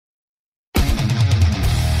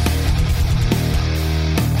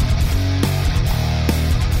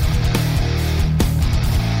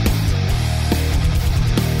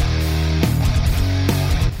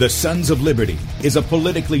The Sons of Liberty is a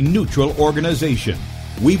politically neutral organization.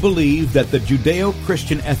 We believe that the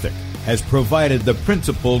Judeo-Christian ethic has provided the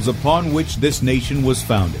principles upon which this nation was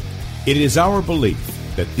founded. It is our belief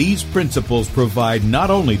that these principles provide not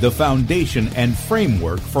only the foundation and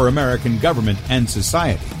framework for American government and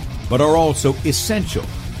society, but are also essential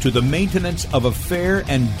to the maintenance of a fair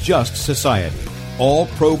and just society. All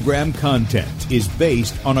program content is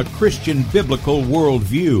based on a Christian biblical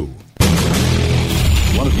worldview.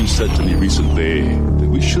 One of you said to me recently that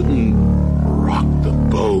we shouldn't rock the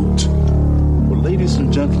boat. Well, ladies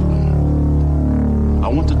and gentlemen, I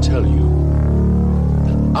want to tell you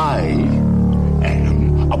that I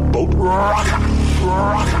am a boat rocker.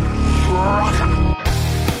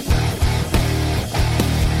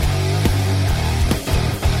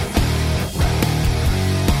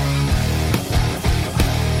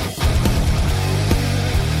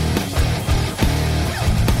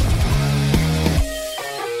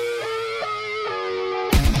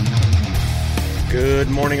 Good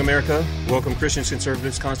morning, America. Welcome, Christians,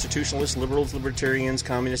 conservatives, constitutionalists, liberals, libertarians,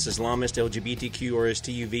 communists, Islamists, LGBTQ,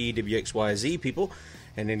 RSTUV, WXYZ people,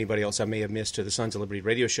 and anybody else I may have missed to the Sons of Liberty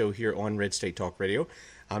radio show here on Red State Talk Radio.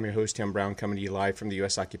 I'm your host, Tim Brown, coming to you live from the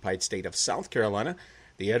U.S.-occupied state of South Carolina,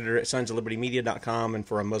 the editor at sonsoflibertymedia.com, and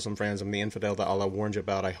for our Muslim friends, I'm the infidel that Allah warned you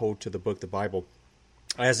about. I hold to the book, the Bible,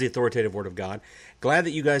 as the authoritative word of God. Glad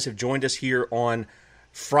that you guys have joined us here on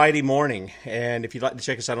Friday morning, and if you'd like to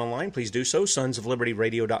check us out online, please do so,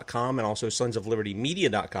 sonsoflibertyradio.com and also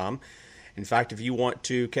sonsoflibertymedia.com. In fact, if you want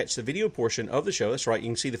to catch the video portion of the show, that's right, you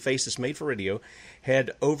can see the face that's made for radio,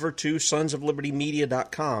 head over to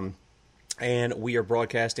sonsoflibertymedia.com, and we are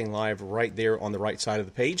broadcasting live right there on the right side of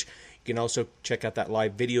the page. You can also check out that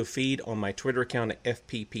live video feed on my Twitter account at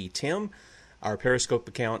FPPTim. Our Periscope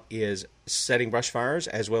account is Setting Brushfires,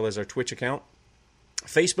 as well as our Twitch account.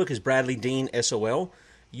 Facebook is Bradley Dean SOL.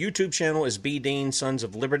 YouTube channel is B Dean Sons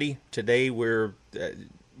of Liberty. Today we're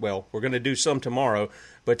going to do some tomorrow,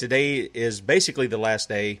 but today is basically the last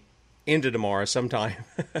day into tomorrow sometime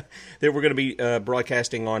that we're going to be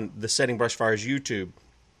broadcasting on the Setting Brushfires YouTube.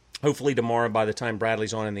 Hopefully tomorrow, by the time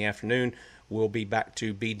Bradley's on in the afternoon, we'll be back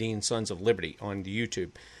to B Dean Sons of Liberty on the YouTube.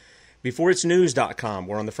 BeforeIt'sNews.com.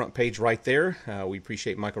 We're on the front page right there. We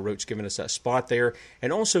appreciate Michael Roach giving us that spot there.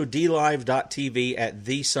 And also DLive.tv at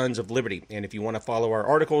The Sons of Liberty. And if you want to follow our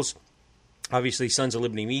articles, obviously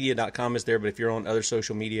sonsoflibertymedia.com is there. But if you're on other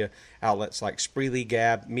social media outlets like Spreely,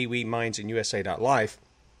 Gab, MeWe, Minds, and USA.life,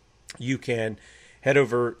 you can head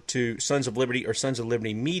over to Sons of Liberty or Sons of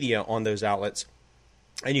Liberty Media on those outlets.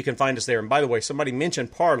 And you can find us there. And by the way, somebody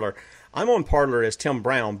mentioned Parler. I'm on Parler as Tim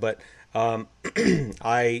Brown, but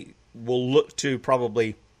I will look to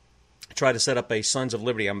probably try to set up a Sons of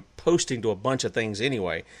Liberty. I'm posting to a bunch of things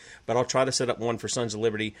anyway, but I'll try to set up one for Sons of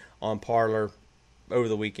Liberty on Parler over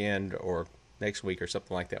the weekend or next week or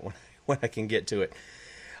something like that when I can get to it.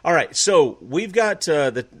 All right, so we've got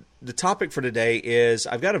the topic for today is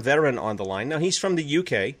I've got a veteran on the line. Now, he's from the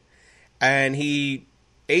UK, and he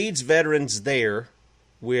aids veterans there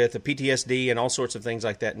with the PTSD and all sorts of things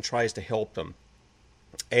like that and tries to help them.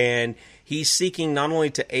 And he's seeking not only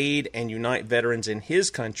to aid and unite veterans in his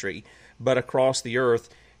country, but across the earth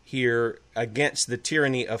here against the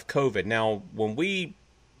tyranny of COVID. Now, when we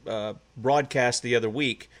broadcast the other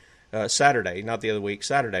week, Saturday,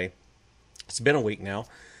 it's been a week now,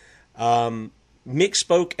 Mick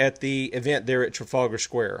spoke at the event there at Trafalgar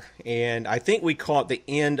Square. And I think we caught the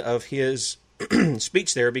end of his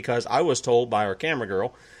speech there because I was told by our camera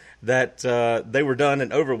girl that they were done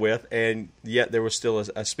and over with, and yet there was still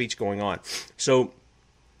a speech going on. So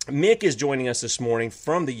Mick is joining us this morning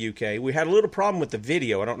from the UK. We had a little problem with the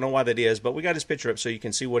video. I don't know why that is, but we got his picture up so you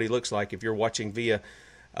can see what he looks like. If you're watching via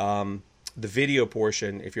the video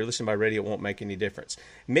portion, if you're listening by radio, it won't make any difference.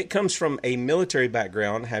 Mick comes from a military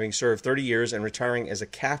background, having served 30 years and retiring as a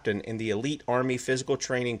captain in the Elite Army Physical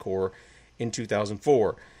Training Corps in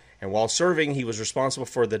 2004. And while serving, he was responsible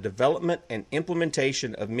for the development and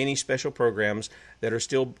implementation of many special programs that are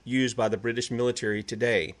still used by the British military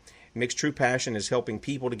today. Mick's true passion is helping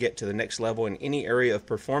people to get to the next level in any area of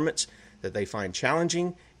performance that they find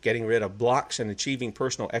challenging, getting rid of blocks and achieving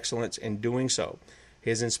personal excellence in doing so.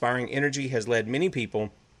 His inspiring energy has led many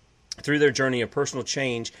people through their journey of personal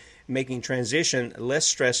change, making transition less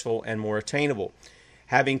stressful and more attainable.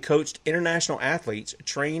 Having coached international athletes,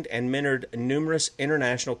 trained and mentored numerous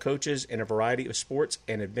international coaches in a variety of sports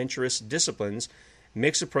and adventurous disciplines,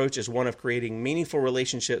 Mick's approach is one of creating meaningful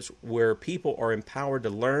relationships where people are empowered to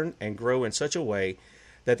learn and grow in such a way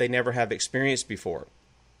that they never have experienced before.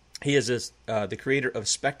 He is the creator of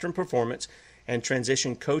Spectrum Performance and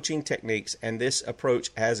transition coaching techniques, and this approach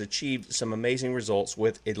has achieved some amazing results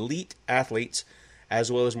with elite athletes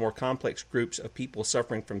as well as more complex groups of people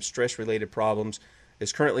suffering from stress-related problems.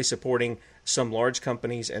 Is currently supporting some large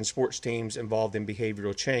companies and sports teams involved in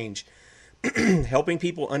behavioral change. Helping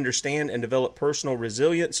people understand and develop personal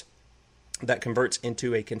resilience that converts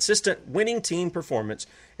into a consistent winning team performance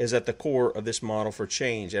is at the core of this model for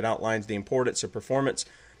change. It outlines the importance of performance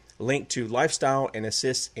linked to lifestyle and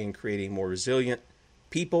assists in creating more resilient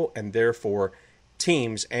people and therefore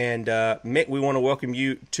teams. And Mick, we want to welcome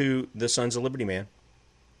you to the Sons of Liberty, man.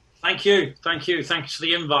 Thank you. Thanks for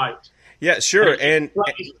the invite. Yeah, sure. And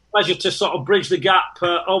it's a pleasure to sort of bridge the gap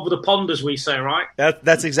over the pond, as we say, right?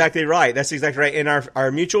 That's exactly right. That's exactly right. And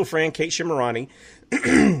our mutual friend, Kate Shimarani,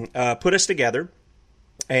 put us together,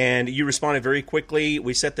 and you responded very quickly.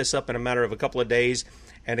 We set this up in a matter of a couple of days.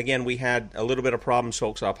 And again, we had a little bit of problems,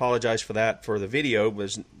 folks. So I apologize for that. For the video,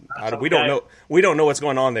 we don't know what's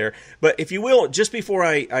going on there. But if you will, just before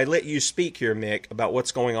I let you speak here, Mick, about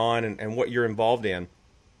what's going on and what you're involved in,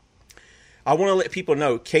 I want to let people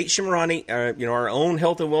know Kate Shimarani, our own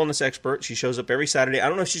health and wellness expert. She shows up every Saturday. I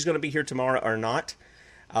don't know if she's going to be here tomorrow or not,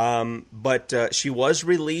 but she was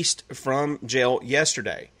released from jail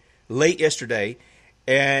late yesterday,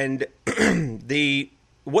 and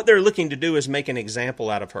what they're looking to do is make an example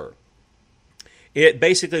out of her. It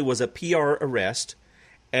basically was a PR arrest,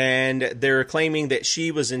 and they're claiming that she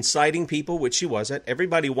was inciting people, which she wasn't.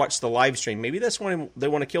 Everybody watched the live stream. Maybe that's why they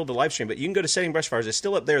want to kill the live stream, but you can go to Setting Brush Fires. It's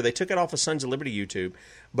still up there. They took it off of Sons of Liberty YouTube,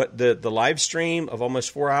 but the live stream of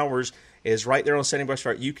almost 4 hours is right there on Setting Brush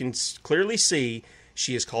Fire. You can clearly see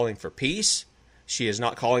she is calling for peace. She is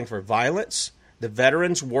not calling for violence. The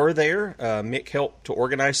veterans were there. Mick helped to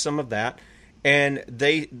organize some of that, and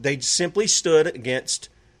they simply stood against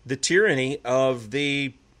the tyranny of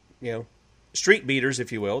the, street beaters,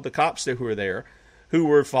 if you will, the cops who were there, who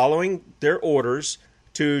were following their orders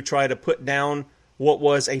to try to put down what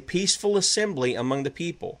was a peaceful assembly among the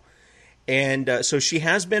people. And so she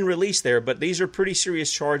has been released there, but these are pretty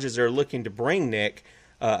serious charges they're looking to bring, Nick,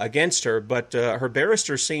 against her. But her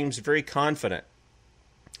barrister seems very confident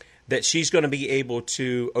that she's going to be able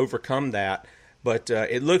to overcome that. But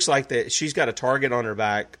it looks like that she's got a target on her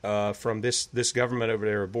back from this government over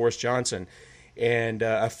there, Boris Johnson, and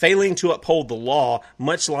failing to uphold the law,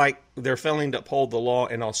 much like they're failing to uphold the law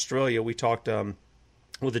in Australia. We talked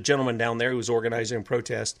with a gentleman down there who was organizing a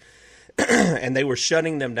protest, and they were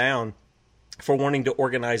shutting them down for wanting to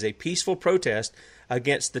organize a peaceful protest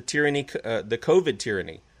against the tyranny, the COVID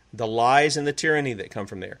tyranny, the lies and the tyranny that come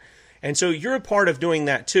from there. And so you're a part of doing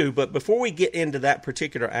that too. But before we get into that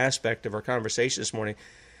particular aspect of our conversation this morning,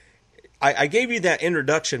 I gave you that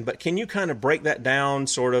introduction, but can you kind of break that down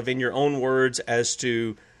sort of in your own words as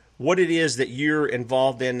to what it is that you're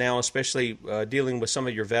involved in now, especially dealing with some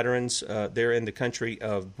of your veterans there in the country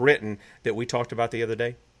of Britain that we talked about the other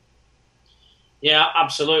day? Yeah,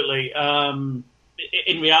 absolutely.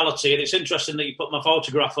 In reality, and it's interesting that you put my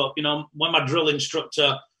photograph up, when my drill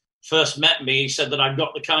instructor first met me, he said that I'd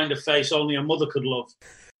got the kind of face only a mother could love.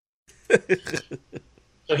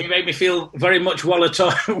 So he made me feel very much well at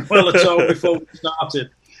home before we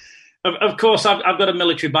started. Of course, I've got a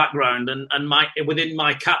military background, and within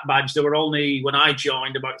my CAT badge, there were only, when I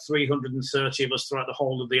joined, about 330 of us throughout the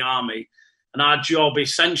whole of the army. And our job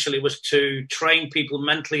essentially was to train people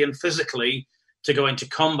mentally and physically to go into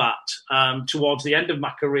combat. Towards the end of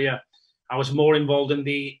my career, I was more involved in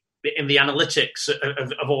the analytics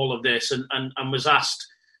of all of this, and was asked,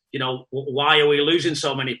 why are we losing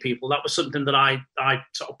so many people? That was something that I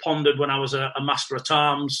sort of pondered when I was a master at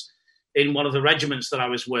arms in one of the regiments that I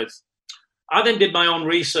was with. I then did my own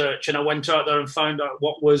research, and I went out there and found out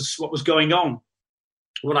what was going on.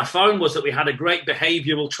 What I found was that we had a great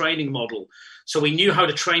behavioural training model. So we knew how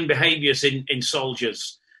to train behaviours in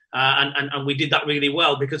soldiers, and we did that really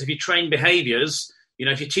well, because if you train behaviours,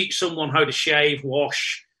 if you teach someone how to shave,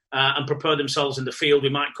 wash, and prepare themselves in the field, we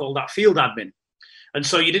might call that field admin. And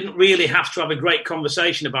so you didn't really have to have a great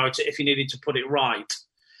conversation about it if you needed to put it right.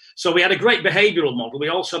 So we had a great behavioural model. We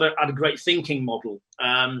also had a great thinking model.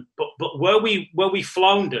 But where we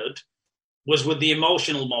floundered was with the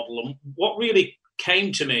emotional model. And what really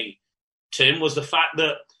came to me, Tim, was the fact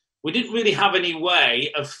that we didn't really have any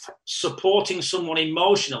way of supporting someone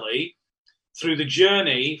emotionally through the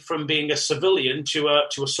journey from being a civilian to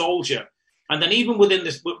a soldier. And then even within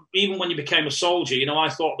this, even when you became a soldier, I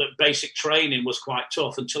thought that basic training was quite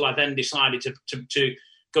tough until I then decided to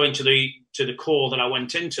go into the corps that I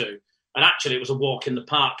went into. And actually, it was a walk in the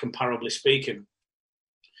park, comparably speaking.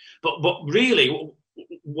 But really,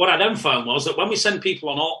 what I then found was that when we send people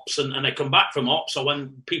on ops and they come back from ops, or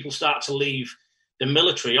when people start to leave the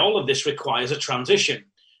military, all of this requires a transition.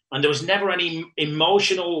 And there was never any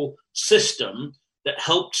emotional system that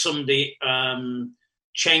helped somebody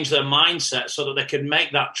change their mindset so that they could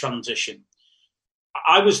make that transition.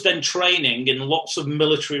 I was then training in lots of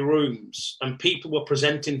military rooms, and people were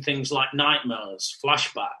presenting things like nightmares,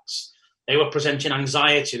 flashbacks. They were presenting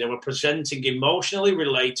anxiety. They were presenting emotionally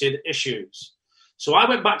related issues. So I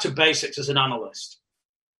went back to basics as an analyst,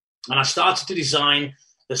 and I started to design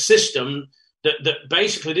the system that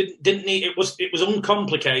basically didn't need, it was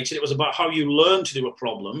uncomplicated. It was about how you learn to do a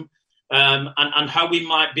problem, and how we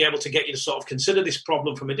might be able to get you to sort of consider this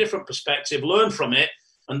problem from a different perspective, learn from it,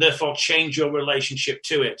 and therefore change your relationship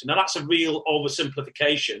to it. Now, that's a real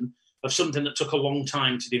oversimplification of something that took a long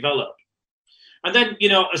time to develop. And then,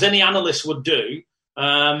 as any analyst would do,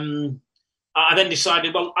 I then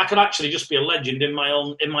decided, well, I could actually just be a legend in my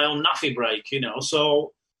own naffy break,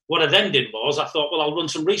 So what I then did was I thought, well, I'll run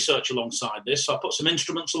some research alongside this. So I put some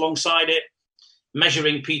instruments alongside it,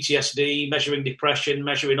 measuring PTSD, measuring depression,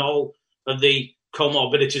 measuring all of the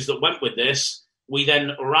comorbidities that went with this. We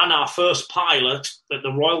then ran our first pilot at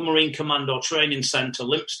the Royal Marine Commando Training Centre,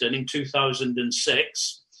 Lympstone, in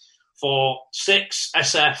 2006 for 6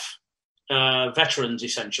 SF veterans,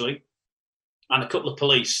 essentially, and a couple of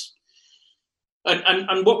police.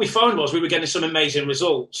 And what we found was we were getting some amazing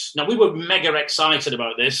results. Now, we were mega excited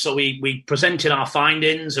about this, so we presented our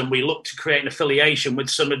findings, and we looked to create an affiliation with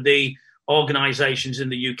some of the organisations in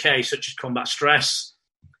the UK, such as Combat Stress,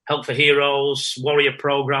 Help for Heroes, Warrior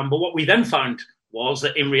Programme. But what we then found was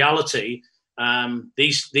that in reality,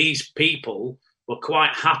 these people were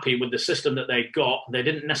quite happy with the system that they'd got. They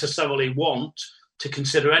didn't necessarily want to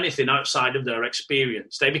consider anything outside of their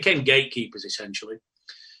experience. They became gatekeepers, essentially.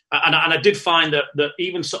 And I did find that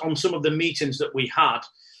even on some of the meetings that we had,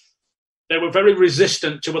 they were very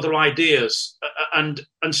resistant to other ideas. And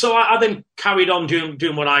so I then carried on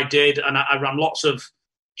doing what I did, and I ran lots of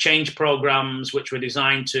change programs which were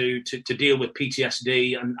designed to deal with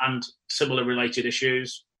PTSD and similar related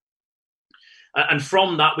issues. And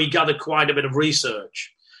from that, we gathered quite a bit of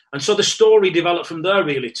research. And so the story developed from there,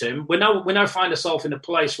 really, Tim. We now find ourselves in a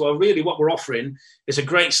place where really what we're offering is a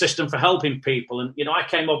great system for helping people. And, I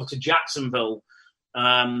came over to Jacksonville,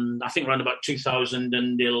 I think around about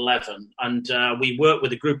 2011, and we worked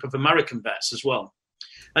with a group of American vets as well.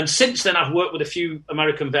 And since then, I've worked with a few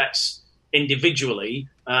American vets individually.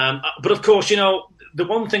 But of course, the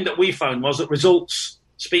one thing that we found was that results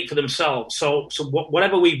speak for themselves. So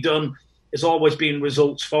whatever we've done has always been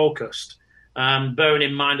results focused. Bearing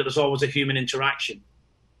in mind that there's always a human interaction,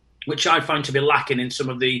 which I find to be lacking in some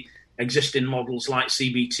of the existing models like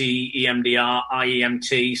CBT, EMDR,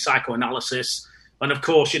 IEMT, psychoanalysis, and of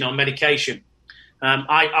course, medication.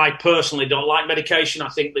 I personally don't like medication. I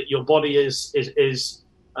think that your body is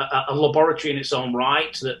a laboratory in its own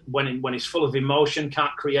right, that when it's full of emotion,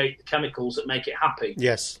 can't create the chemicals that make it happy.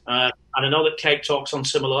 Yes. And I know that Kate talks on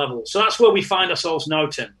similar levels. So that's where we find ourselves now,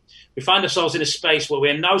 Tim. We find ourselves in a space where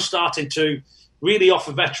we're now starting to really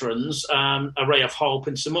offer veterans a ray of hope,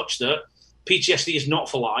 in so much that PTSD is not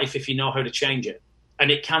for life if you know how to change it. And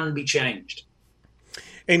it can be changed.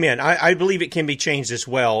 Amen. I believe it can be changed as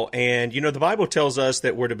well. And, the Bible tells us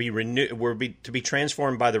that we're to be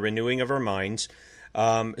transformed by the renewing of our minds.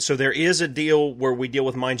 So there is a deal where we deal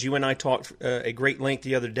with minds. You and I talked at great length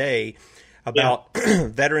the other day about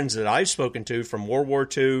veterans that I've spoken to from World War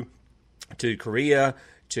II to Korea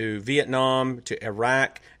to Vietnam, to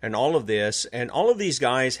Iraq, and all of this. And all of these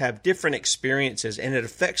guys have different experiences, and it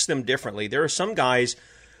affects them differently. There are some guys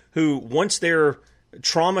who, once they're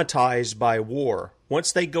traumatized by war,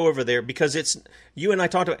 once they go over there, because you and I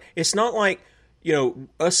talked about, it's not like,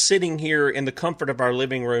 us sitting here in the comfort of our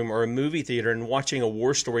living room or a movie theater and watching a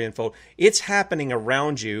war story unfold. It's happening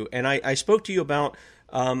around you. And I spoke to you about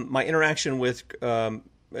my interaction with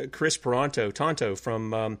Chris Tonto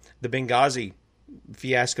from the Benghazi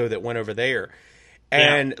fiasco that went over there.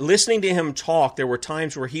 And listening to him talk, there were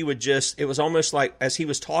times where he would it was almost like as he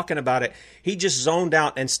was talking about it, he just zoned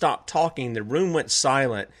out and stopped talking. The room went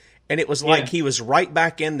silent. And it was like he was right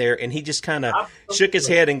back in there, and he just kind of shook his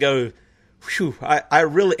head and go, "Whew, I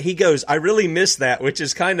really miss that," which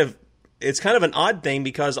is it's kind of an odd thing,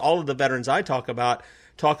 because all of the veterans I talk about,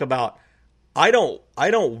 I don't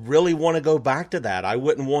really want to go back to that. I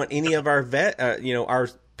wouldn't want any of our our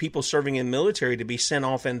people serving in the military to be sent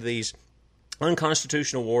off into these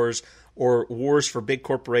unconstitutional wars or wars for big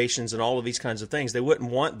corporations and all of these kinds of things. They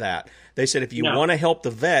wouldn't want that. They said, if you want to help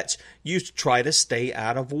the vets, you try to stay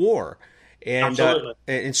out of war. And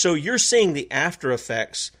and so you're seeing the after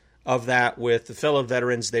effects of that with the fellow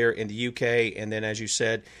veterans there in the UK, and then, as you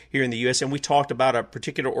said, here in the US. And we talked about a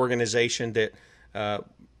particular organization that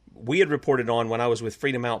we had reported on when I was with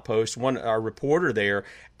Freedom Outpost. Our reporter there,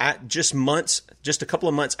 at just a couple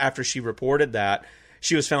of months after she reported that,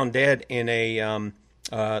 she was found dead in a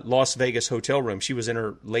Las Vegas hotel room. She was in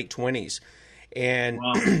her late 20s. And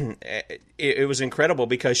wow. it was incredible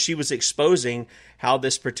because she was exposing how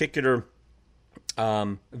this particular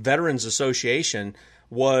Veterans Association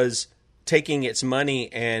was taking its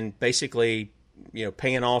money and basically,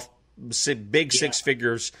 paying off big six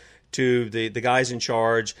figures to the guys in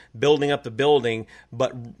charge, building up the building,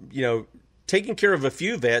 but, taking care of a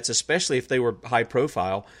few vets, especially if they were high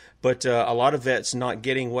profile, but a lot of vets not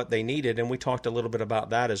getting what they needed. And we talked a little bit about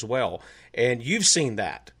that as well. And you've seen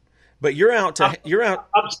that. But you're out.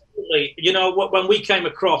 Absolutely. When we came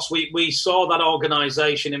across, we saw that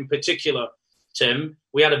organization in particular, Tim.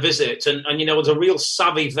 We had a visit, and it was a real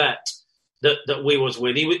savvy vet that we was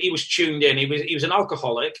with. He was tuned in. He was an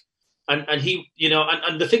alcoholic, and he,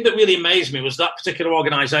 and the thing that really amazed me was that particular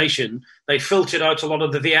organization, they filtered out a lot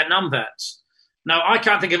of the Vietnam vets. Now, I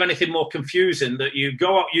can't think of anything more confusing that you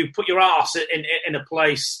go out, you put your ass in a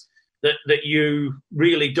place that you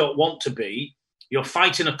really don't want to be. You're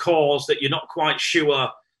fighting a cause that you're not quite sure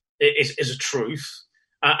is a truth.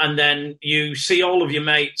 And then you see all of your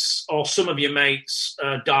mates or some of your mates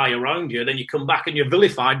die around you. Then you come back and you're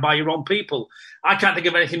vilified by your own people. I can't think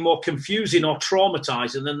of anything more confusing or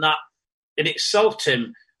traumatizing than that in itself,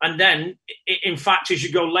 Tim. And then, in fact, as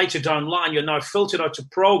you go later down the line, you're now filtered out to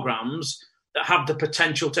programs that have the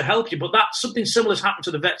potential to help you. But that's something similar has happened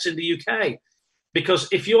to the vets in the UK. Because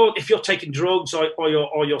if you're taking drugs or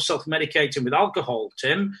you're self-medicating with alcohol,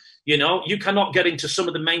 Tim, you cannot get into some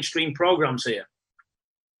of the mainstream programs here.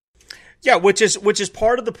 Yeah, which is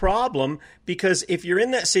part of the problem, because if you're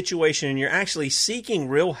in that situation and you're actually seeking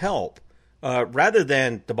real help, rather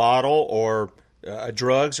than the bottle or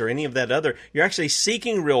drugs or any of that other, you're actually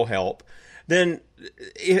seeking real help, then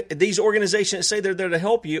these organizations say they're there to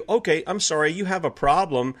help you. Okay, I'm sorry, you have a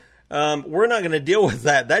problem. We're not going to deal with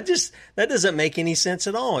that. That doesn't make any sense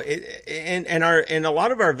at all. And a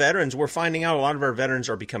lot of our veterans, we're finding out a lot of our veterans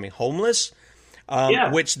are becoming homeless,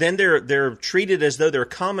 which then they're treated as though they're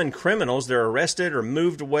common criminals. They're arrested or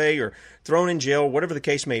moved away or thrown in jail, whatever the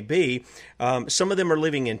case may be. Some of them are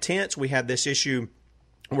living in tents. We had this issue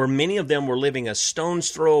where many of them were living a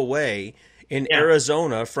stone's throw away in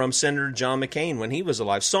Arizona from Senator John McCain when he was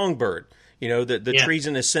alive. Songbird, the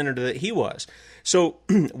treasonous senator that he was. So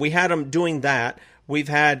we had them doing that. We've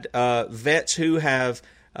had vets who have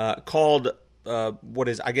called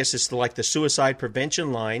I guess it's like the suicide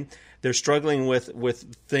prevention line. They're struggling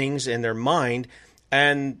with things in their mind,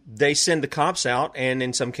 and they send the cops out, and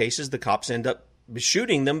in some cases the cops end up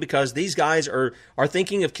shooting them because these guys are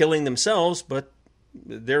thinking of killing themselves, but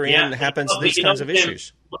therein happens these kinds of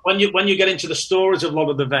issues. When you get into the stories of a lot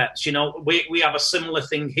of the vets, we have a similar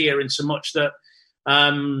thing here in so much that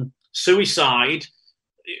suicide,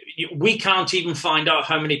 we can't even find out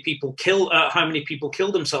how many people kill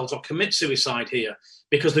themselves or commit suicide here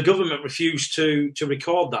because the government refused to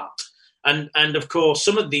record that. And of course,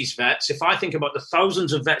 some of these vets, if I think about the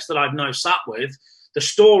thousands of vets that I've now sat with, the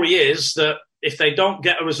story is that if they don't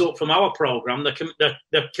get a result from our program,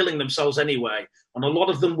 they're killing themselves anyway. And a lot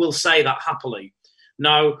of them will say that happily.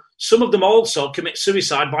 Now, some of them also commit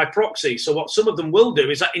suicide by proxy. So what some of them will do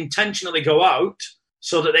is that intentionally go out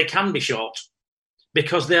so that they can be shot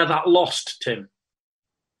because they're that lost, Tim.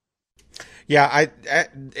 Yeah,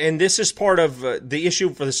 and this is part of the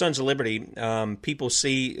issue for the Sons of Liberty. People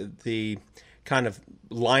see the kind of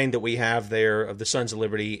line that we have there of the Sons of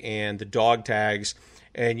Liberty and the dog tags,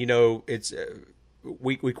 and it's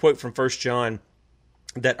we quote from 1 John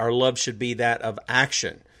that our love should be that of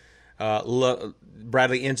action.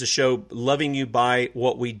 Bradley ends the show loving you by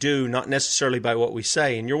what we do, not necessarily by what we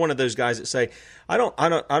say. And you're one of those guys that say, I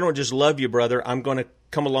don't just love you, brother. I'm going to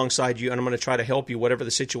come alongside you and I'm going to try to help you, whatever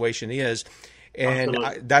the situation is. And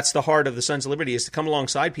that's the heart of the Sons of Liberty, is to come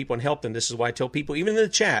alongside people and help them. This is why I tell people, even in the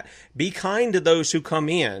chat, be kind to those who come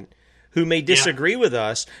in who may disagree with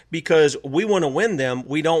us, because we want to win them.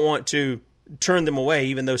 We don't want to turn them away,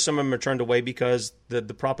 even though some of them are turned away because the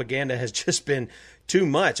propaganda has just been too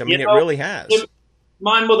much. I mean, it really has.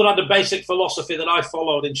 My mother had a basic philosophy that I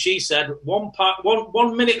followed, and she said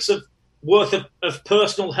 1 minute's worth of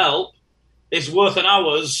personal help is worth an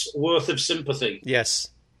hour's worth of sympathy. Yes.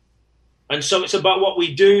 And so it's about what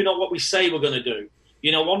we do, not what we say we're going to do.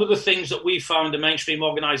 One of the things that we found the mainstream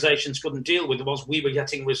organisations couldn't deal with was we were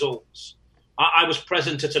getting results. I was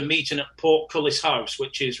present at a meeting at Portcullis House,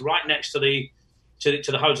 which is right next to the to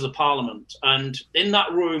the House of the Parliament. And in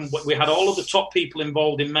that room, we had all of the top people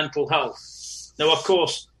involved in mental health. Now, of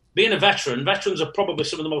course, being a veteran, veterans are probably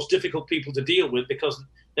some of the most difficult people to deal with because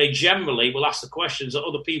they generally will ask the questions that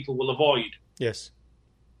other people will avoid. Yes.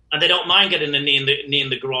 And they don't mind getting a knee in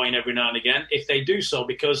the groin every now and again if they do so,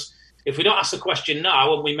 because if we don't ask the question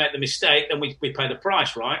now and we make the mistake, then we pay the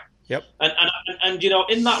price, right? Yep. And you know,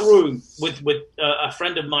 in that room with a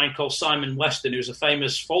friend of mine called Simon Weston, who's a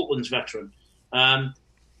famous Falklands veteran,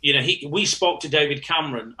 you know, we spoke to David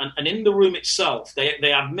Cameron, and in the room itself,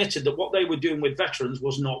 they admitted that what they were doing with veterans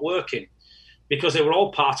was not working because they were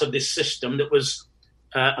all part of this system that was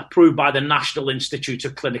approved by the National Institute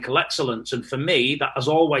of Clinical Excellence. And for me, that has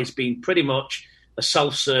always been pretty much a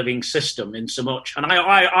self-serving system in so much. And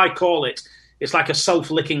I call it, it's like a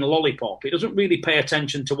self-licking lollipop. It doesn't really pay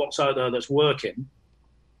attention to what's out there that's working.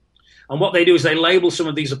 And what they do is they label some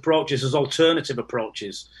of these approaches as alternative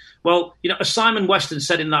approaches. Well, you know, as Simon Weston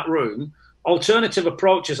said in that room, alternative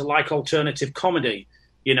approaches are like alternative comedy.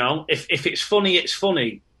 You know, if it's funny, it's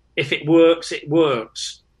funny. If it works, it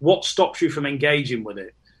works. What stops you from engaging with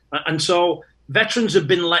it? And so veterans have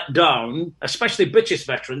been let down, especially British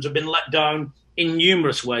veterans have been let down in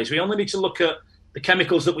numerous ways. We only need to look at the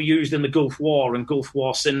chemicals that were used in the Gulf War and Gulf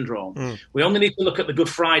War syndrome. We only need to look at the Good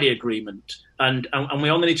Friday Agreement, and we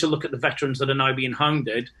only need to look at the veterans that are now being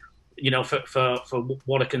hounded, you know, for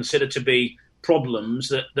what are considered to be problems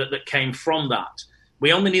that came from that.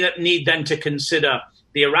 We only need then to consider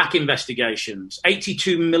the Iraq investigations,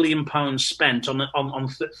 £82 million spent on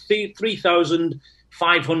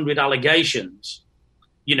 3,500 allegations.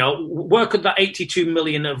 You know, where could that 82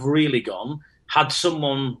 million have really gone had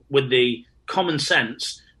someone with the common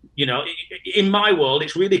sense? You know, in my world,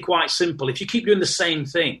 it's really quite simple. If you keep doing the same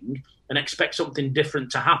thing and expect something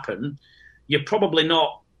different to happen, you're probably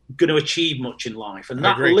not going to achieve much in life. And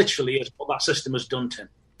that literally is what that system has done, Tim.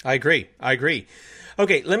 I agree.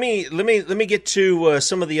 Okay, let me get to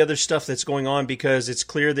some of the other stuff that's going on, because it's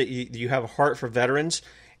clear that you have a heart for veterans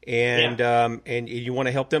and you want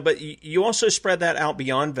to help them, but you also spread that out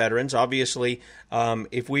beyond veterans. Obviously,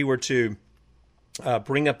 if we were to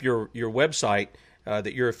bring up your website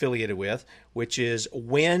that you're affiliated with, which is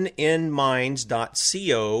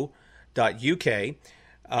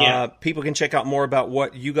wininminds.co.uk. People can check out more about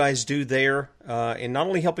what you guys do there, and not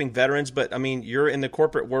only helping veterans, but I mean, you're in the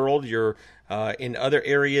corporate world, you're in other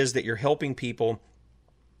areas that you're helping people,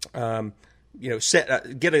 you know,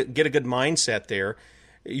 get a good mindset there.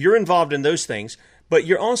 You're involved in those things, but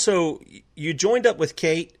you joined up with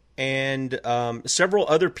Kate and several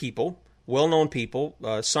other people, well-known people,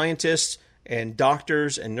 scientists and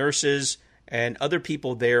doctors and nurses and other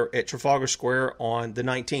people there at Trafalgar Square on the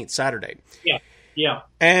 19th, Saturday. Yeah.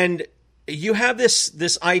 And you have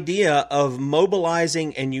this idea of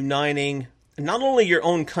mobilizing and uniting not only your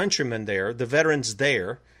own countrymen there, the veterans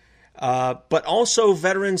there, but also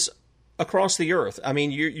veterans across the earth. I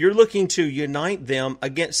mean, you're looking to unite them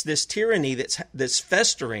against this tyranny that's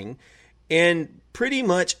festering in pretty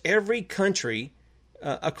much every country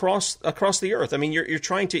across the earth. I mean, you're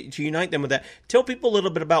trying to unite them with that. Tell people a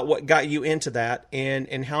little bit about what got you into that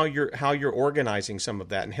and how you're organizing some of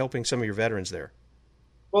that and helping some of your veterans there.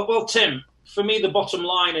 Well, Tim, for me, the bottom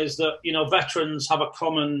line is that, you know, veterans have a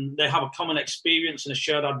common experience and a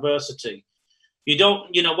shared adversity. You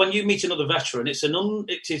don't, you know, when you meet another veteran, it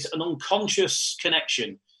is an unconscious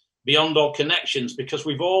connection beyond all connections, because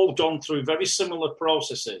we've all gone through very similar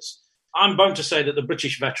processes. I'm bound to say that the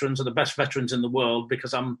British veterans are the best veterans in the world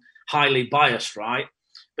because I'm highly biased, right?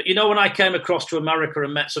 But, you know, when I came across to America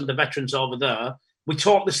and met some of the veterans over there, we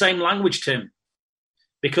talk the same language, Tim,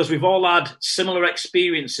 because we've all had similar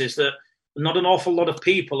experiences that not an awful lot of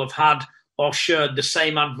people have had or shared the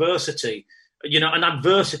same adversity. You know, an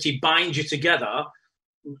adversity binds you together,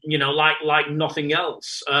 you know, like nothing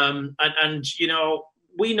else. And you know,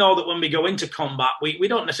 we know that when we go into combat, we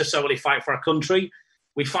don't necessarily fight for our country.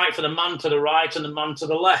 We fight for the man to the right and the man to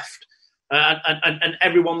the left, and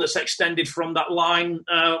everyone that's extended from that line,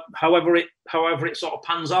 however it sort of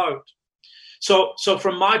pans out. So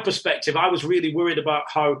from my perspective, I was really worried about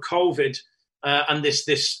how COVID and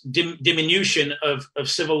this diminution of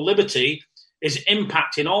civil liberty is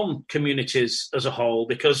impacting on communities as a whole,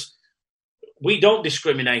 because we don't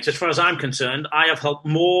discriminate. As far as I'm concerned, I have helped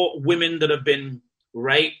more women that have been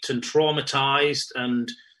raped and traumatized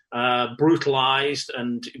and brutalized,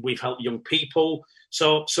 and we've helped young people.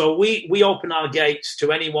 So we open our gates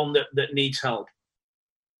to anyone that needs help.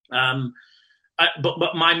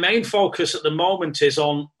 But my main focus at the moment is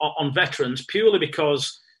on veterans, purely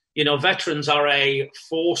because, you know, veterans are a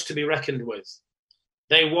force to be reckoned with.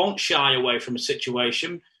 They won't shy away from a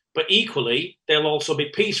situation. but equally, they'll also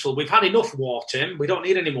be peaceful. We've had enough war, Tim. We don't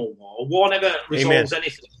need any more war. War never resolves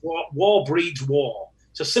anything. War breeds war.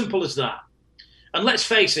 It's as simple as that. And let's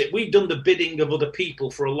face it, we've done the bidding of other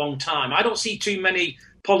people for a long time. I don't see too many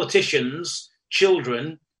politicians,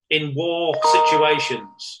 children, in war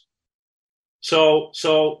situations. So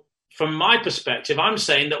from my perspective, I'm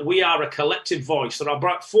saying that we are a collective voice. There are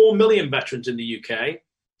about 4 million veterans in the UK.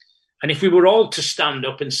 And if we were all to stand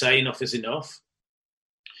up and say enough is enough,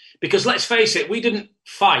 because let's face it, we didn't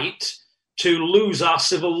fight to lose our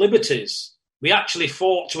civil liberties. We actually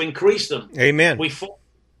fought to increase them. Amen. We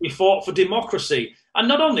fought for democracy. And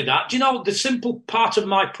not only that, do you know, the simple part of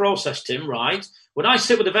my process, Tim, right? When I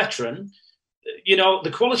sit with a veteran, you know,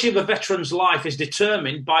 the quality of a veteran's life is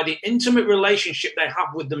determined by the intimate relationship they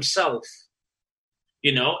have with themselves.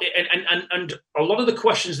 You know, and a lot of the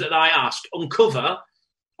questions that I ask uncover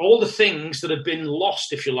all the things that have been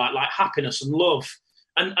lost, if you like happiness and love.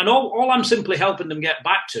 And all I'm simply helping them get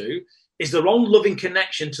back to is their own loving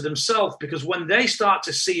connection to themselves, because when they start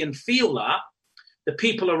to see and feel that, the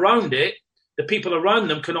people around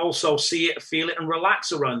them can also see it, feel it, and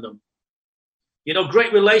relax around them. You know,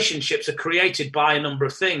 great relationships are created by a number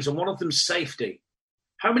of things, and one of them is safety.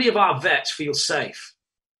 How many of our vets feel safe?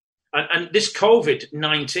 And this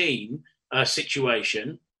COVID-19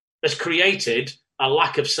 situation has created a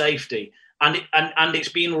lack of safety, and it's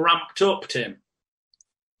been ramped up, Tim.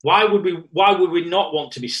 Why would we not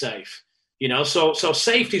want to be safe? You know, so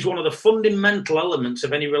safety is one of the fundamental elements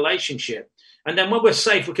of any relationship. And then when we're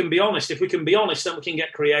safe, we can be honest. If we can be honest, then we can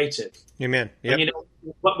get creative. Amen. Yep. And, you know,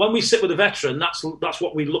 when we sit with a veteran, that's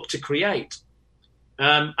what we look to create.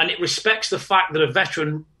 And it respects the fact that a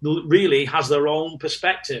veteran really has their own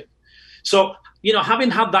perspective. So, you know,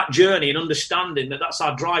 having had that journey and understanding that that's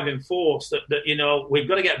our driving force, that you know, we've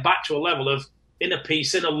got to get back to a level of inner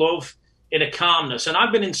peace, inner love, inner calmness. And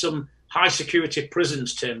I've been in some high security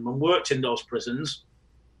prisons, Tim, and worked in those prisons.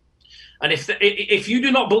 And if you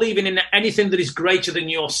do not believe in anything that is greater than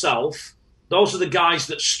yourself, those are the guys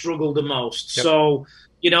that struggle the most. Yep. So,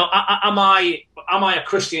 you know, am I a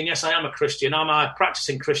Christian? Yes, I am a Christian. Am I a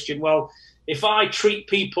practicing Christian? Well, if I treat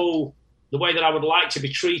people the way that I would like to be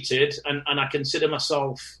treated, and I consider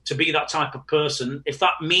myself to be that type of person, if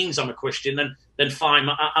that means I'm a Christian, then fine.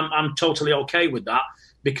 I'm totally okay with that,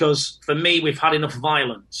 because for me, we've had enough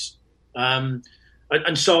violence.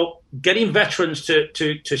 And so getting veterans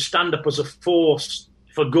to stand up as a force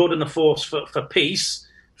for good and a force for peace,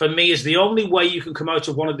 for me, is the only way you can come out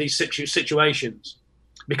of one of these situations.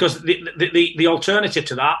 Because the alternative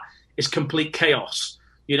to that is complete chaos.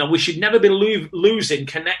 You know, we should never be losing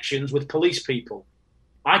connections with police people.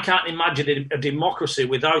 I can't imagine a democracy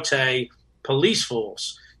without a police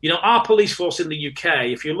force. You know, our police force in the UK,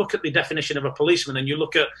 if you look at the definition of a policeman and you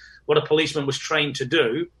look at what a policeman was trained to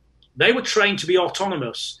do, they were trained to be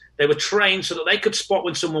autonomous. They were trained so that they could spot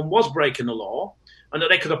when someone was breaking the law, and that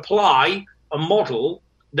they could apply a model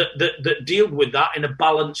that dealt with that in a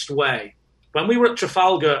balanced way. When we were at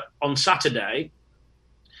Trafalgar on Saturday,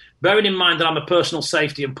 bearing in mind that I'm a personal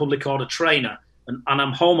safety and public order trainer, and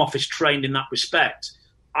I'm home office trained in that respect,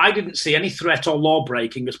 I didn't see any threat or law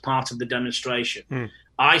breaking as part of the demonstration.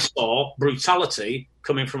 I saw brutality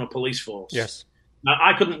coming from a police force. Yes. Now,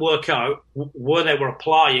 I couldn't work out where they were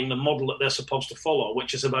applying the model that they're supposed to follow,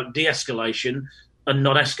 which is about de-escalation and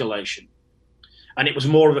not escalation. And it was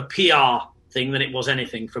more of a PR thing than it was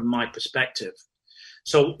anything from my perspective.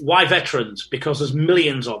 So why veterans? Because there's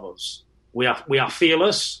millions of us. We are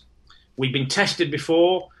fearless. We've been tested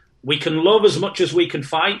before. We can love as much as we can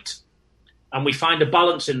fight, and we find a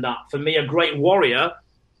balance in that. For me, a great warrior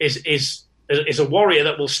is a warrior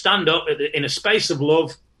that will stand up in a space of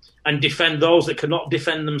love and defend those that cannot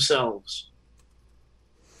defend themselves.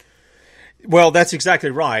 Well, that's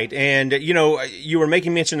exactly right. And, you know, you were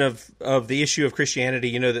making mention of the issue of Christianity.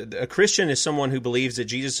 You know, that a Christian is someone who believes that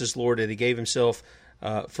Jesus is Lord, that he gave himself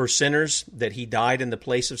for sinners, that he died in the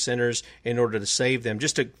place of sinners in order to save them,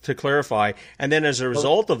 just to clarify. And then as a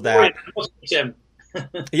result of that...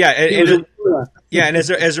 and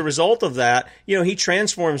as a result of that, you know, he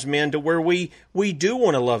transforms men to where we do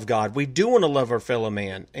want to love God, we do want to love our fellow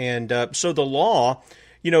man, and so the law,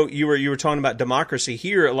 you know, you were talking about democracy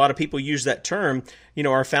here. A lot of people use that term. You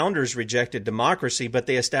know, our founders rejected democracy, but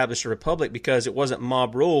they established a republic because it wasn't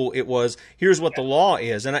mob rule. It was, here's what the law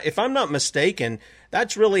is, and if I'm not mistaken,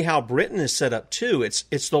 that's really how Britain is set up too.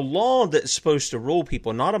 It's the law that's supposed to rule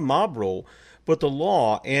people, not a mob rule, but the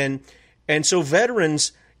law. And so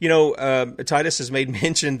veterans, you know, Titus has made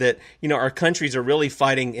mention that, you know, our countries are really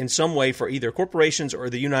fighting in some way for either corporations or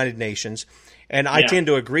the United Nations. And I tend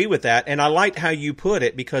to agree with that. And I liked how you put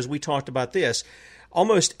it, because we talked about this.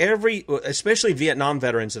 almost every, especially Vietnam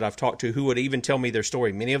veterans that I've talked to who would even tell me their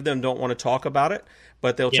story. Many of them don't want to talk about it,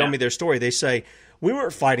 but they'll tell me their story. They say, we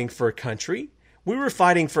weren't fighting for a country. We were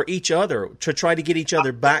fighting for each other to try to get each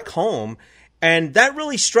other back home. And that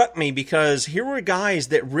really struck me because here were guys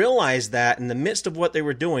that realized that in the midst of what they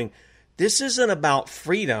were doing, this isn't about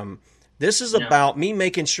freedom. This is about me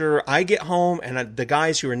making sure I get home and the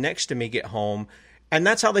guys who are next to me get home. And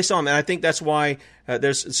that's how they saw him. And I think that's why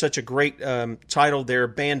there's such a great title there,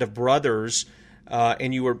 Band of Brothers.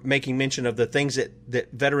 And you were making mention of the things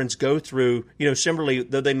that veterans go through, similarly,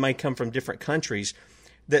 though they might come from different countries,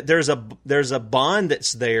 that there's a bond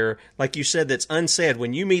that's there, like you said, that's unsaid.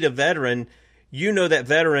 When you meet a veteran, that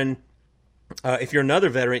veteran, if you're another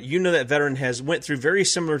veteran, that veteran has went through very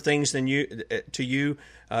similar things to you,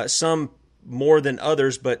 some more than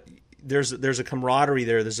others, but there's a camaraderie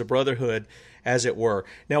there. There's a brotherhood, as it were.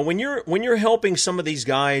 Now, when you're helping some of these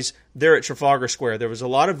guys there at Trafalgar Square, there was a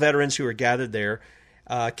lot of veterans who were gathered there.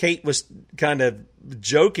 Kate was kind of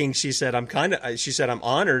joking. She said, "I'm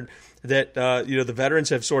honored that the veterans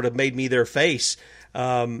have sort of made me their face,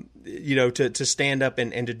 to stand up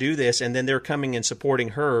and to do this, and then they're coming and supporting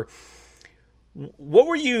her." What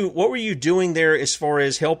were you doing there as far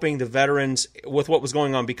as helping the veterans with what was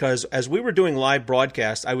going on? Because as we were doing live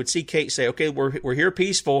broadcasts, I would see Kate say, "Okay, we're here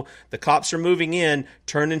peaceful. The cops are moving in.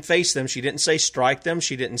 Turn and face them." She didn't say strike them.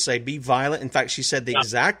 She didn't say be violent. In fact, she said the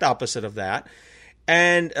exact opposite of that.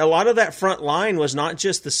 And a lot of that front line was not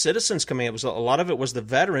just the citizens coming. A lot of it was the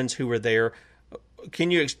veterans who were there. Can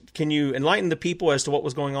you enlighten the people as to what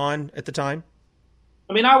was going on at the time?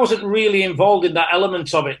 I mean, I wasn't really involved in that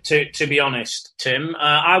element of it, to be honest, Tim.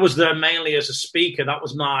 I was there mainly as a speaker. That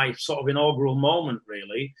was my sort of inaugural moment,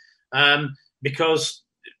 really, because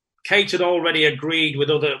Kate had already agreed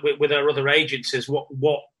with our other agencies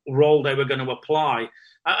what role they were going to apply.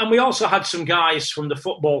 And we also had some guys from the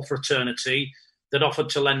football fraternity that offered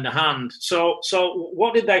to lend a hand. So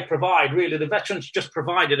what did they provide? Really, the veterans just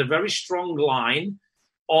provided a very strong line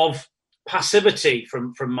of passivity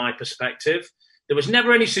from my perspective. There was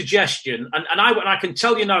never any suggestion, and I can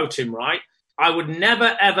tell you now, Tim, right? I would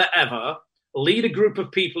never, ever, ever lead a group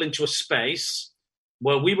of people into a space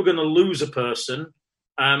where we were going to lose a person,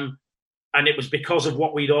 and it was because of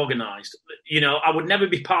what we'd organised. I would never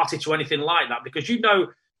be party to anything like that because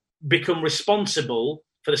become responsible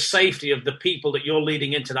for the safety of the people that you're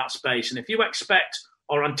leading into that space. And if you expect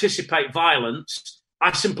or anticipate violence,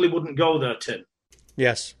 I simply wouldn't go there, Tim.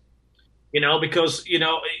 Yes. Because,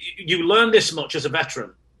 you learn this much as a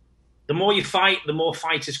veteran. The more you fight, the more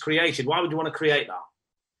fight is created. Why would you want to create that?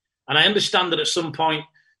 And I understand that at some point,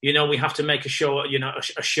 we have to make a show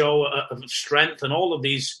of strength and all of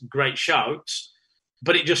these great shouts,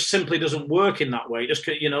 but it just simply doesn't work in that way.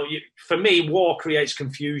 For me, war creates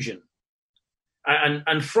confusion.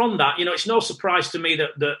 And from that, it's no surprise to me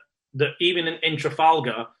that even in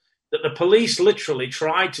Trafalgar, that the police literally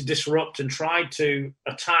tried to disrupt and tried to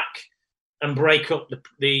attack and break up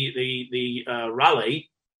the rally.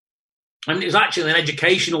 And it was actually an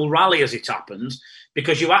educational rally, as it happens,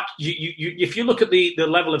 because if you look at the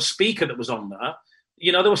level of speaker that was on there,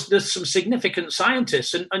 there's some significant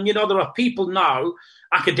scientists, and there are people now,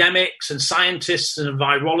 academics and scientists and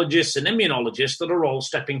virologists and immunologists, that are all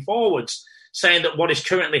stepping forwards, saying that what is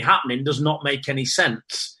currently happening does not make any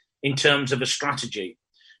sense in terms of a strategy.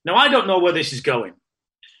 Now, I don't know where this is going,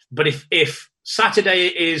 but if Saturday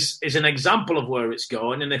is an example of where it's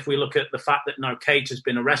going, and if we look at the fact that now Kate has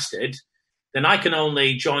been arrested, then I can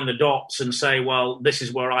only join the dots and say, well, this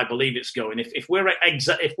is where I believe it's going. If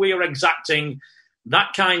we are exacting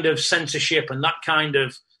that kind of censorship and that kind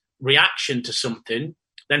of reaction to something,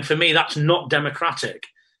 then for me that's not democratic.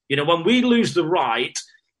 When we lose the right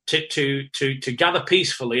to gather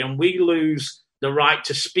peacefully and we lose the right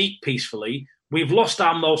to speak peacefully, we've lost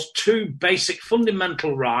our most two basic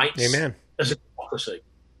fundamental rights. Amen. As a democracy.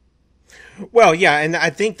 Well, yeah, and I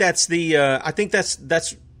think that's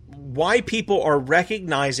that's why people are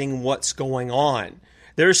recognizing what's going on.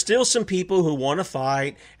 There's still some people who want to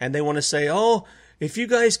fight and they want to say, "Oh, if you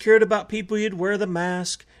guys cared about people, you'd wear the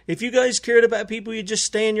mask. If you guys cared about people, you'd just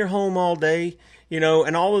stay in your home all day."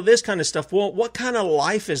 And all of this kind of stuff. Well, what kind of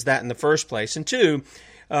life is that in the first place? And two,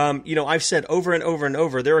 I've said over and over and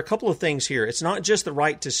over, there are a couple of things here. It's not just the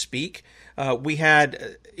right to speak. We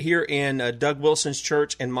had here in Doug Wilson's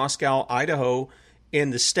church in Moscow, Idaho, in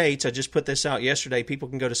the States. I just put this out yesterday. People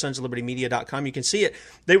can go to sonsoflibertymedia.com. You can see it.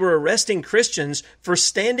 They were arresting Christians for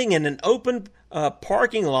standing in an open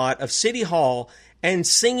parking lot of City Hall and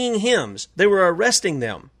singing hymns. They were arresting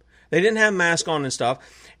them. They didn't have masks on and stuff.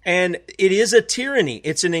 And it is a tyranny.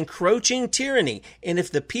 It's an encroaching tyranny. And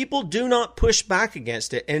if the people do not push back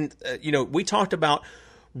against it, and, we talked about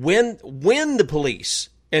when the police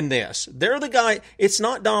in this, they're the guy, it's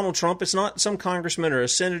not Donald Trump, it's not some congressman or a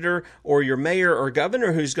senator or your mayor or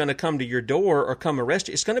governor who's going to come to your door or come arrest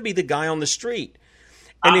you. It's going to be the guy on the street.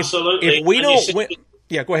 And absolutely. If we don't,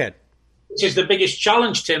 yeah, go ahead. Which is the biggest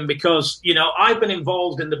challenge, Tim, because, I've been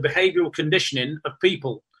involved in the behavioral conditioning of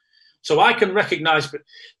people. So I can recognize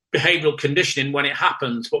behavioral conditioning when it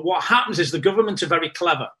happens. But what happens is the government are very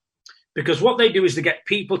clever, because what they do is they get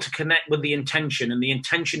people to connect with the intention, and the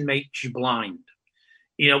intention makes you blind.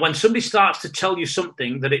 When somebody starts to tell you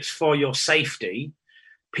something that it's for your safety,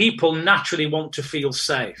 people naturally want to feel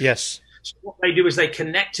safe. Yes. So what they do is they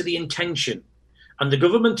connect to the intention. And the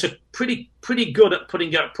government are pretty good at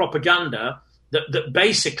putting out propaganda that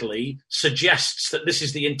basically suggests that this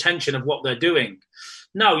is the intention of what they're doing.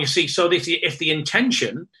 Now, you see, so if the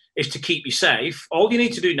intention is to keep you safe, all you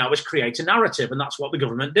need to do now is create a narrative, and that's what the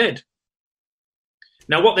government did.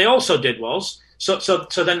 Now, what they also did was, so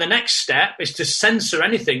then the next step is to censor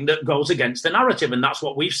anything that goes against the narrative, and that's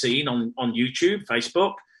what we've seen on YouTube,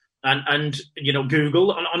 Facebook, and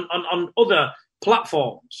Google, on other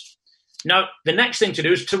platforms. Now, the next thing to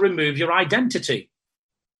do is to remove your identity.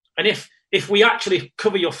 And if we actually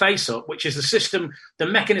cover your face up, which is the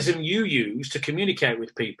mechanism you use to communicate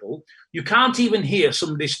with people, you can't even hear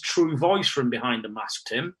somebody's true voice from behind the mask,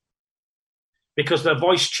 Tim, because their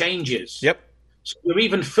voice changes. Yep. So you're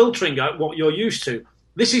even filtering out what you're used to.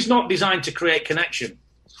 This is not designed to create connection.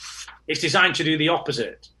 It's designed to do the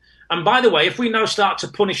opposite. And by the way, if we now start to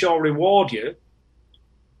punish or reward you,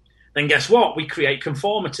 then guess what? We create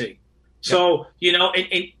conformity. So,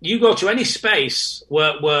 you go to any space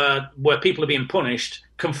where people are being punished,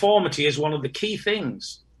 conformity is one of the key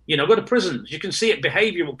things. Go to prisons. You can see it,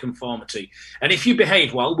 behavioral conformity. And if you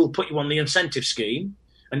behave well, we'll put you on the incentive scheme.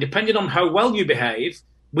 And depending on how well you behave,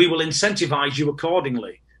 we will incentivize you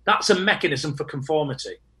accordingly. That's a mechanism for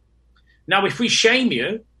conformity. Now, if we shame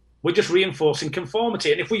you, we're just reinforcing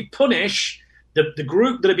conformity. And if we punish the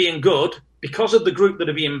group that are being good because of the group that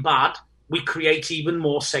are being bad, we create even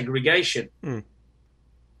more segregation. And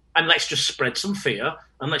let's just spread some fear,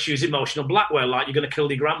 and let's use emotional blackmail, like you're going to kill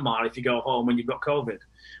your grandma if you go home when you've got COVID.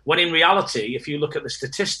 When in reality, if you look at the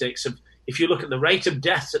statistics, if you look at the rate of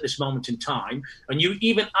deaths at this moment in time, and you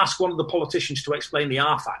even ask one of the politicians to explain the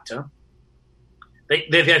R factor, they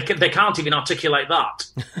can't even articulate that.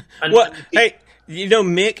 And, hey,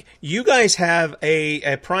 Mick, you guys have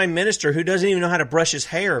a prime minister who doesn't even know how to brush his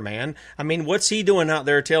hair, man. I mean, what's he doing out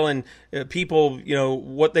there telling people,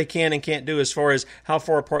 what they can and can't do as far as how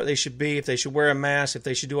far apart they should be, if they should wear a mask, if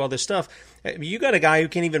they should do all this stuff? You got a guy who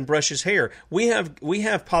can't even brush his hair. We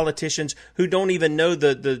have politicians who don't even know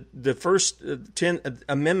the first 10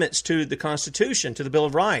 amendments to the Constitution, to the Bill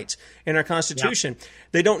of Rights in our Constitution. Yeah.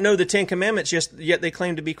 They don't know the 10 Commandments, yet they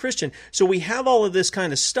claim to be Christian. So we have all of this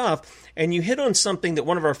kind of stuff, and you hit on something that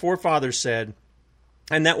one of our forefathers said,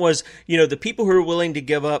 and that was, the people who are willing to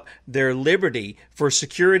give up their liberty for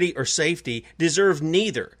security or safety deserve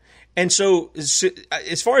neither. And so,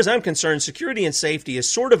 as far as I'm concerned, security and safety is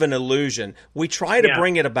sort of an illusion. We try to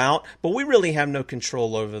bring it about, but we really have no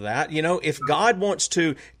control over that. If God wants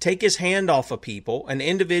to take his hand off of people, an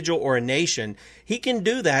individual or a nation, he can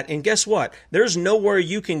do that. And guess what? There's nowhere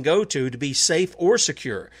you can go to be safe or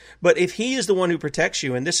secure. But if he is the one who protects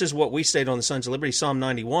you, and this is what we state on the Sons of Liberty, Psalm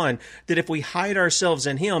 91, that if we hide ourselves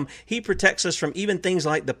in him, he protects us from even things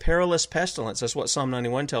like the perilous pestilence. That's what Psalm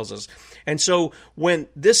 91 tells us. And so when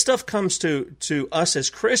this stuff comes to us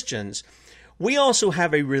as Christians, we also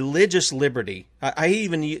have a religious liberty. I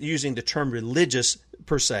even using the term religious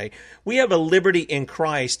per se. We have a liberty in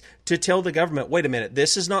Christ to tell the government, wait a minute,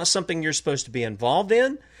 this is not something you're supposed to be involved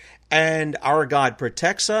in, and our God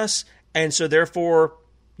protects us, and so therefore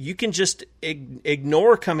you can just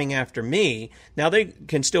ignore coming after me. Now, they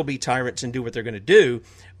can still be tyrants and do what they're going to do,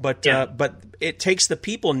 but it takes the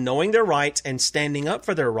people knowing their rights and standing up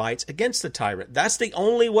for their rights against the tyrant. That's the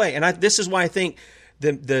only way. And this is why I think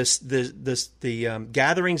the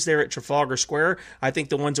gatherings there at Trafalgar Square, I think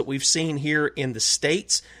the ones that we've seen here in the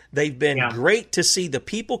States, they've been great to see the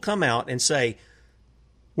people come out and say,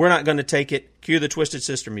 we're not going to take it. Cue the Twisted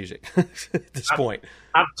Sister music at this point.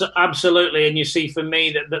 Absolutely, and you see, for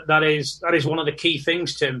me, that is one of the key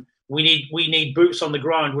things, Tim. We need boots on the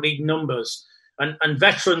ground. We need numbers, and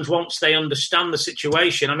veterans, once they understand the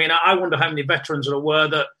situation. I mean, I wonder how many veterans are aware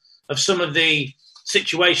of some of the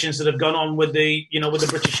situations that have gone on with the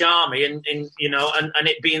British Army and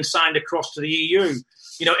it being signed across to the EU.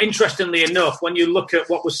 Interestingly enough, when you look at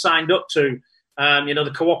what was signed up to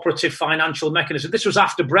the cooperative financial mechanism. This was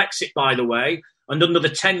after Brexit, by the way, and under the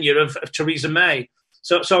tenure of Theresa May.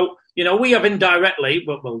 So we have indirectly,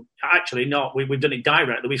 well, actually not, we've done it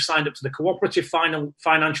directly. We've signed up to the cooperative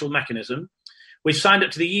financial mechanism. We've signed up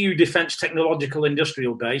to the EU Defence Technological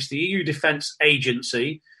Industrial Base, the EU Defence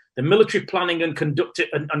Agency, the military planning and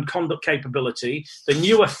conduct capability, the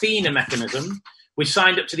new Athena mechanism. We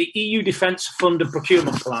signed up to the EU Defence Fund and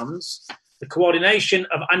procurement plans, the coordination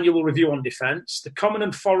of annual review on defence, the common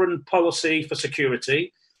and foreign policy for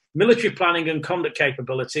security, military planning and conduct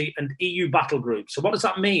capability, and EU battle groups. So what does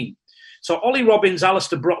that mean? So Ollie Robbins,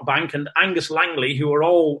 Alistair Brockbank, and Angus Langley, who are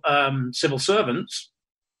all civil servants,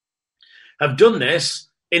 have done this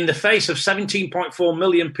in the face of 17.4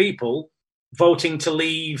 million people voting to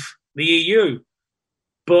leave the EU.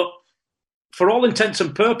 But for all intents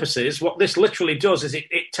and purposes, what this literally does is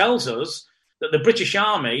it tells us that the British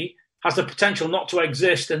Army has the potential not to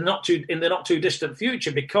exist in the not too distant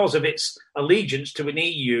future because of its allegiance to an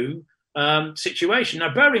EU situation.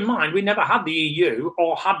 Now, bear in mind, we never had the EU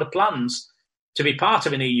or had the plans to be part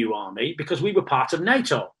of an EU army because we were part of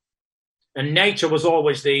NATO, and NATO was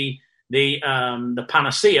always the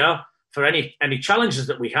panacea for any challenges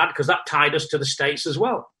that we had because that tied us to the States as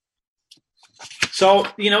well. So,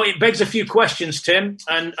 it begs a few questions, Tim,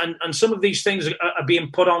 and some of these things are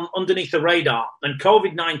being put on underneath the radar. And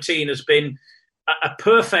COVID-19 has been a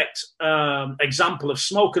perfect example of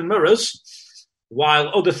smoke and mirrors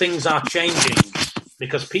while other things are changing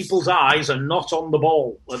because people's eyes are not on the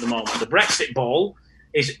ball at the moment. The Brexit ball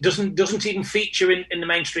doesn't even feature in the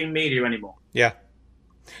mainstream media anymore. Yeah.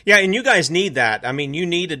 Yeah, and you guys need that. I mean, you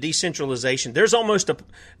need a decentralization. There's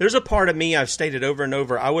a part of me, I've stated over and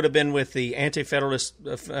over, I would have been with the anti-federalist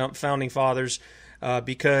founding fathers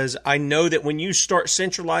because I know that when you start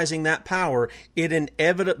centralizing that power,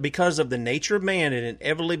 because of the nature of man, it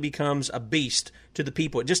inevitably becomes a beast to the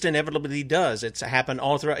people. It just inevitably does. It's happened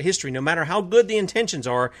all throughout history. No matter how good the intentions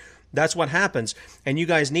are, that's what happens, and you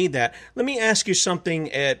guys need that. Let me ask you something.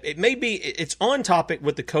 It's on topic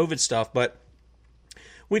with the COVID stuff, but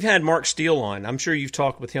we've had Mark Steele on. I'm sure you've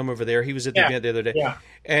talked with him over there. He was at the event the other day. Yeah.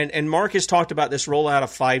 And Mark has talked about this rollout of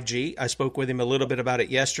 5G. I spoke with him a little bit about it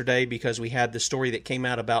yesterday because we had the story that came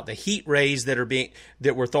out about the heat rays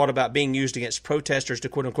that were thought about being used against protesters to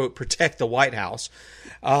quote unquote protect the White House.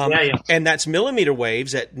 And that's millimeter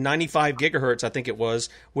waves at 95 gigahertz, I think it was,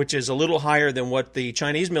 which is a little higher than what the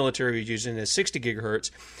Chinese military was using at 60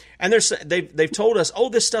 gigahertz. And they've told us,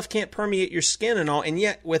 this stuff can't permeate your skin and all. And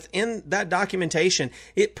yet within that documentation,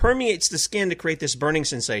 it permeates the skin to create this burning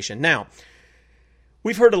sensation. Now,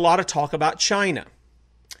 we've heard a lot of talk about China.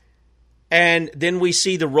 And then we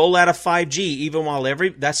see the rollout of 5G, even while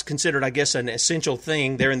that's considered, I guess, an essential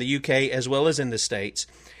thing there in the UK as well as in the States.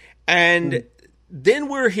 And then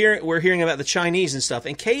we're hearing about the Chinese and stuff.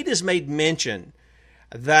 And Kate has made mention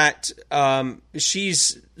that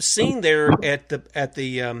she's seen there at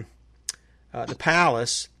the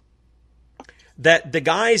palace that the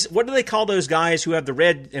guys, what do they call those guys who have the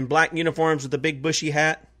red and black uniforms with the big bushy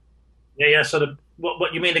hat? Yeah. So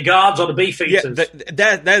what you mean, the guards or the beefeaters?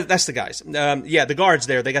 Yeah, that's the guys. The guards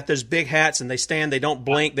there. They got those big hats and they stand. They don't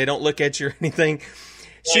blink. They don't look at you or anything.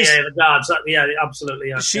 The guards. Yeah, absolutely.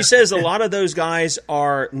 Yeah. She says a lot of those guys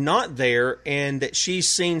are not there, and that she's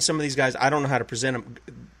seen some of these guys. I don't know how to present them.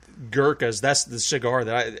 Gurkhas. That's the cigar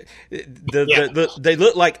that they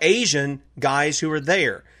look like Asian guys who are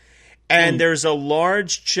there, and there's a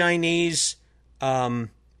large Chinese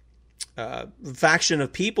faction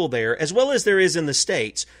of people there, as well as there is in the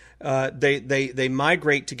States. They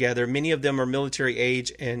migrate together. Many of them are military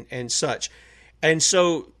age and such, and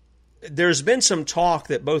so. There's been some talk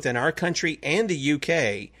that both in our country and the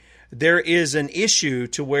UK, there is an issue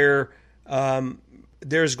to where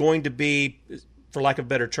there's going to be, for lack of a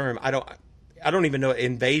better term, I don't even know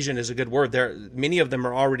invasion is a good word. Many of them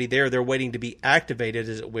are already there. They're waiting to be activated,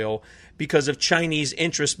 as it will, because of Chinese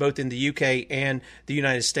interests both in the UK and the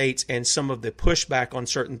United States and some of the pushback on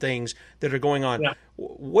certain things that are going on. Yeah.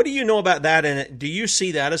 What do you know about that? And do you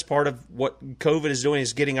see that as part of what COVID is doing,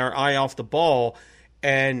 is getting our eye off the ball?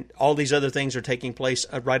 And all these other things are taking place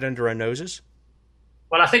right under our noses?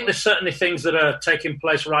 Well, I think there's certainly things that are taking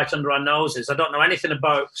place right under our noses. I don't know anything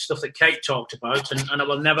about stuff that Kate talked about, and I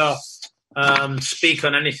will never speak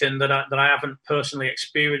on anything that I haven't personally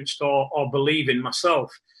experienced or believe in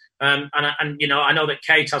myself. And I know that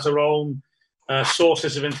Kate has her own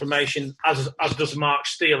sources of information, as does Mark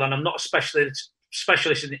Steele, and I'm not a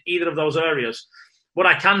specialist in either of those areas. What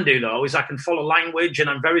I can do, though, is I can follow language, and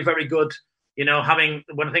I'm very, very good. When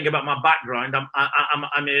I think about my background,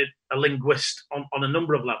 I'm a linguist on a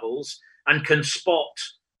number of levels and can spot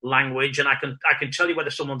language, and I can tell you whether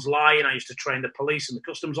someone's lying. I used to train the police and the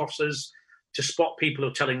customs officers to spot people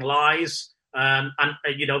who are telling lies, and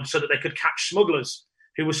so that they could catch smugglers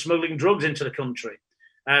who were smuggling drugs into the country.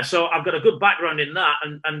 So I've got a good background in that.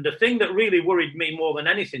 And the thing that really worried me more than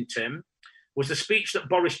anything, Tim, was the speech that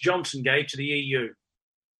Boris Johnson gave to the EU,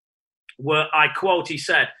 where, I quote, he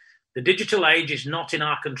said, "The digital age is not in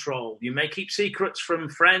our control. You may keep secrets from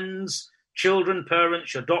friends, children,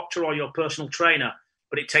 parents, your doctor, or your personal trainer,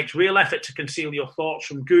 but it takes real effort to conceal your thoughts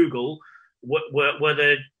from Google,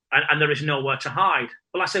 and there is nowhere to hide."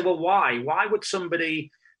 Well, I say, well, why? Why would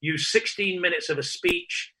somebody use 16 minutes of a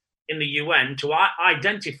speech in the UN to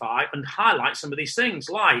identify and highlight some of these things?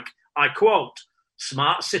 Like, I quote,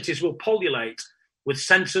 "Smart cities will populate with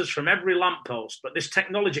sensors from every lamppost, but this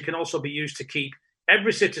technology can also be used to keep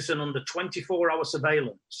every citizen under 24-hour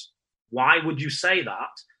surveillance." Why would you say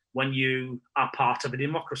that when you are part of a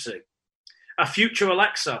democracy? "A future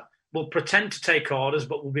Alexa will pretend to take orders,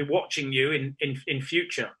 but will be watching you in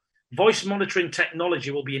future. Voice monitoring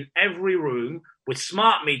technology will be in every room with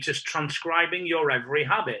smart meters transcribing your every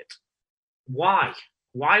habit." Why?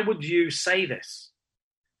 Why would you say this?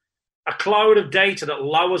 "A cloud of data that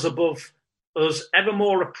lowers above us ever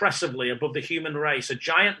more oppressively above the human race, a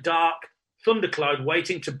giant dark thundercloud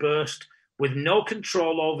waiting to burst with no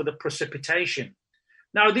control over the precipitation."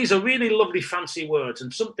 Now, these are really lovely, fancy words,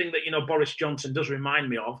 and something that, Boris Johnson does remind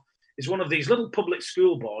me of is one of these little public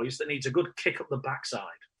school boys that needs a good kick up the backside.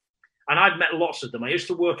 And I've met lots of them. I used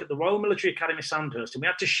to work at the Royal Military Academy, Sandhurst, and we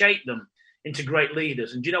had to shape them into great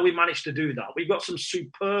leaders. And, we managed to do that. We've got some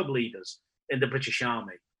superb leaders in the British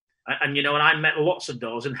Army. And I met lots of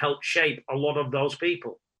those and helped shape a lot of those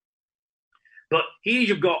people. But here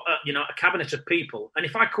you've got, a cabinet of people. And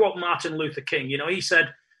if I quote Martin Luther King, he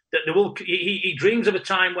said that he dreams of a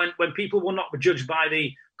time when people will not be judged by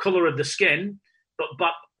the colour of the skin,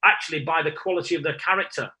 but actually by the quality of their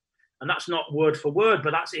character. And that's not word for word, but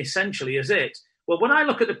that's essentially is it. Well, when I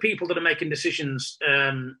look at the people that are making decisions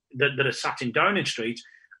that are sat in Downing Street,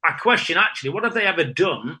 I question, actually, what have they ever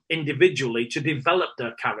done individually to develop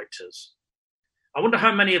their characters? I wonder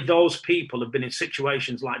how many of those people have been in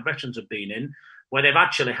situations like veterans have been in, where they've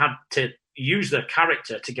actually had to use their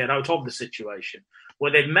character to get out of the situation,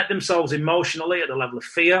 where they've met themselves emotionally at the level of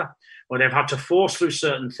fear, where they've had to force through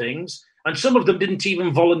certain things, and some of them didn't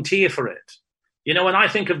even volunteer for it. When I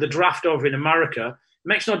think of the draft over in America, it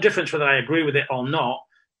makes no difference whether I agree with it or not,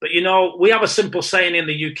 but, we have a simple saying in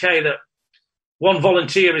the UK that one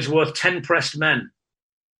volunteer is worth 10 pressed men.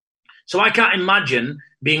 So I can't imagine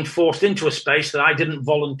being forced into a space that I didn't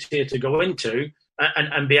volunteer to go into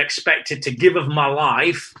and be expected to give of my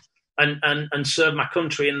life and serve my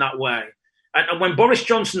country in that way. And when Boris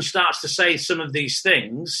Johnson starts to say some of these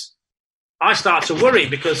things, I start to worry,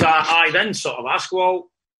 because I then sort of ask, well,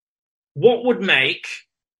 what would make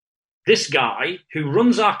this guy who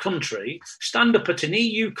runs our country stand up at an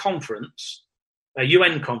EU conference, a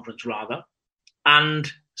UN conference rather,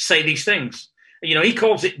 and say these things? He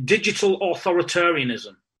calls it digital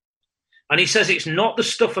authoritarianism. And he says it's not the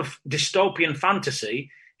stuff of dystopian fantasy.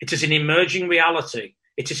 It is an emerging reality.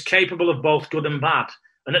 It is capable of both good and bad.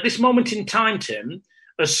 And at this moment in time, Tim,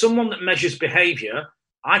 as someone that measures behaviour,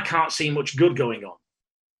 I can't see much good going on.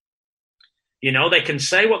 They can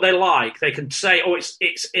say what they like. They can say, "Oh,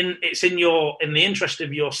 it's in the interest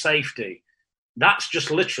of your safety." That's just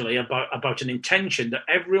literally about an intention that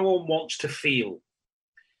everyone wants to feel.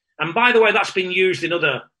 And by the way, that's been used in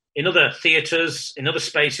other theatres, in other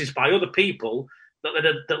spaces by other people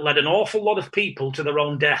that led an awful lot of people to their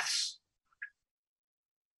own deaths.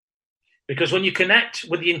 Because when you connect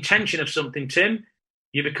with the intention of something, Tim,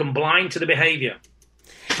 you become blind to the behaviour.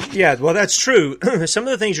 Yeah, well, that's true. Some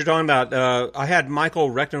of the things you're talking about, I had Michael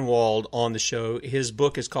Rechtenwald on the show. His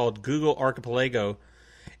book is called Google Archipelago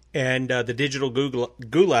and the Digital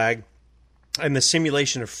Gulag and the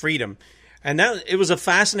Simulation of Freedom. And it was a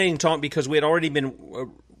fascinating talk because we had already been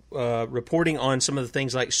reporting on some of the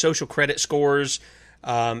things like social credit scores,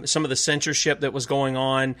 some of the censorship that was going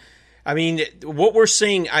on. I mean, what we're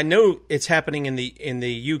seeing, I know it's happening in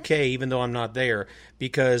the UK, even though I'm not there,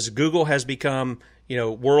 because Google has become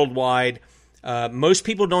worldwide. Most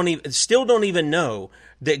people still don't even know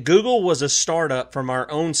that Google was a startup from our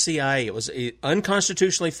own CIA. It was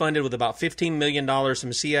unconstitutionally funded with about $15 million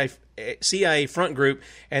from CIA front group,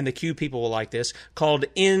 and the Q people will like this, called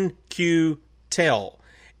NQTel.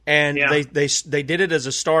 And they did it as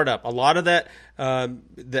a startup. A lot of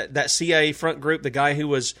that CIA front group, the guy who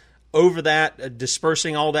was over that,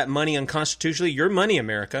 dispersing all that money unconstitutionally, your money,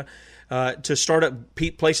 America, to start up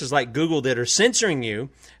places like Google that are censoring you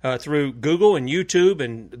through Google and YouTube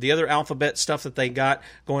and the other alphabet stuff that they got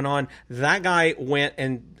going on. That guy went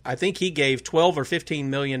and I think he gave $12 or $15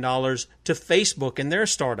 million to Facebook in their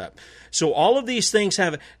startup. So all of these things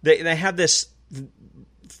they have this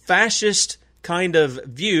fascist kind of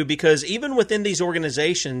view, because even within these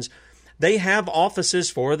organizations, they have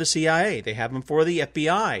offices for the CIA. They have them for the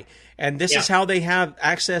FBI. And this is how they have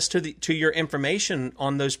access to your information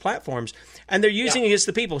on those platforms. And they're using it against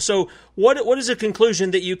the people. So what is the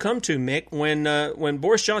conclusion that you come to, Mick, when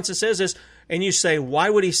Boris Johnson says this and you say, why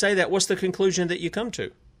would he say that? What's the conclusion that you come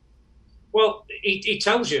to? Well, he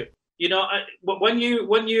tells you. You know, when you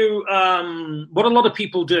what a lot of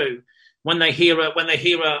people do when they hear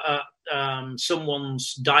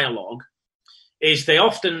someone's dialogue is they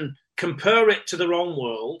often compare it to their own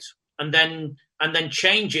world and then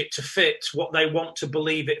change it to fit what they want to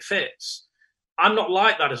believe it fits. I'm not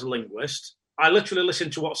like that as a linguist. I literally listen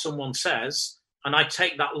to what someone says and I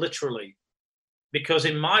take that literally, because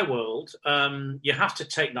in my world, you have to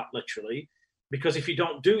take that literally, because if you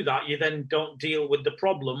don't do that, you then don't deal with the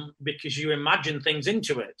problem because you imagine things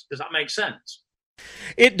into it. Does that make sense?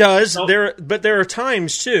 It does. But there are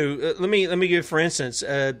times too. Let me give, for instance,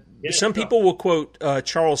 some people will quote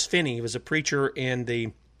Charles Finney. He was a preacher in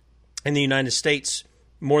the United States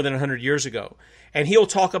more than 100 years ago, and he'll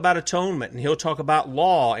talk about atonement, and he'll talk about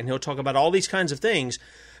law, and he'll talk about all these kinds of things.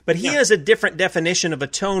 But he has a different definition of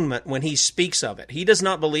atonement when he speaks of it. He does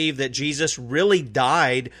not believe that Jesus really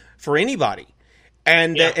died for anybody,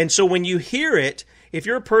 and so when you hear it, if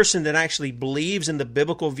you're a person that actually believes in the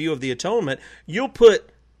biblical view of the atonement, you'll put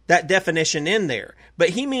that definition in there.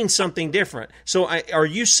 But he means something different. So are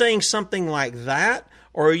you saying something like that?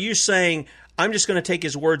 Or are you saying, I'm just going to take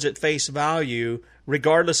his words at face value,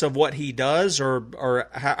 regardless of what he does? Or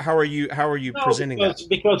how are you presenting that?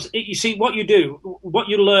 Because you see, what you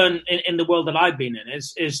learn in the world that I've been in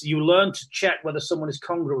is you learn to check whether someone is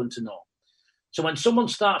congruent or not. So when someone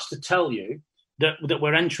starts to tell you that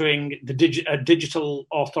we're entering the digital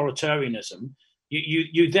authoritarianism,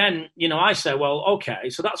 you then, I say, well, okay,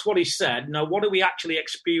 so that's what he said. Now, what are we actually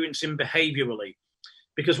experiencing behaviorally?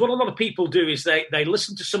 Because what a lot of people do is they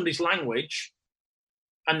listen to somebody's language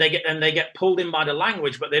and they get pulled in by the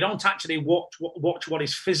language, but they don't actually watch what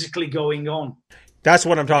is physically going on. That's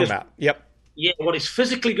what I'm talking about. Yep. Yeah, what is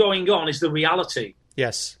physically going on is the reality.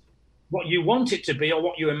 Yes. What you want it to be or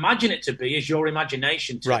what you imagine it to be is your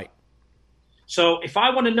imagination. Right. So if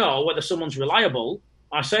I want to know whether someone's reliable,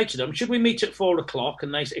 I say to them, should we meet at 4:00?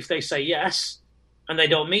 And if they say yes, and they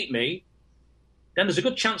don't meet me, then there's a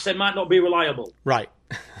good chance they might not be reliable. Right.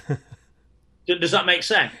 Does that make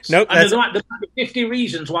sense? Nope. And there might be 50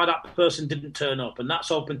 reasons why that person didn't turn up, and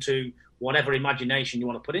that's open to whatever imagination you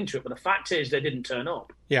want to put into it. But the fact is they didn't turn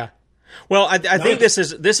up. Yeah. Well, I think this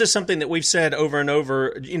is something that we've said over and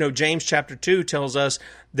over. James chapter 2 tells us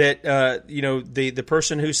that the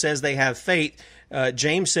person who says they have faith,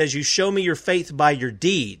 James says, you show me your faith by your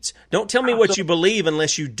deeds. Don't tell me what you believe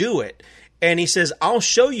unless you do it. And he says, I'll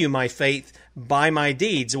show you my faith by my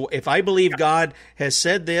deeds. If I believe God has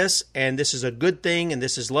said this, and this is a good thing, and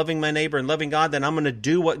this is loving my neighbor and loving God, then I'm going to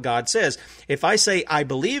do what God says. If I say I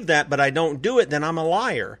believe that, but I don't do it, then I'm a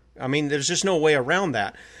liar. I mean, there's just no way around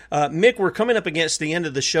that. Mick, we're coming up against the end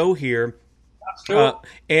of the show here.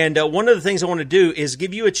 And one of the things I want to do is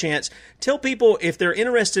give you a chance. Tell people, if they're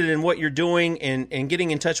interested in what you're doing and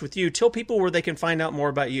getting in touch with you, tell people where they can find out more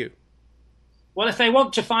about you. Well, if they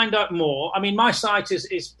want to find out more, I mean, my site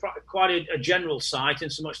is quite a general site in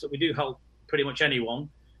so much that we do help pretty much anyone.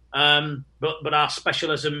 But our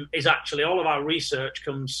specialism is actually all of our research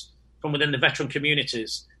comes from within the veteran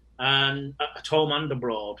communities and at home and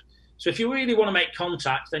abroad. So if you really want to make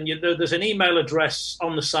contact, then there's an email address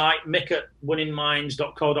on the site,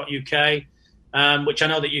 mick@winningminds.co.uk, which I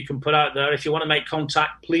know that you can put out there. If you want to make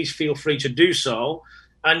contact, please feel free to do so.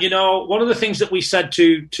 And, one of the things that we said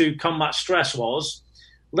to combat stress was,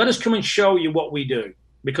 let us come and show you what we do,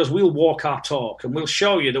 because we'll walk our talk and we'll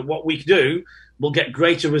show you that what we do will get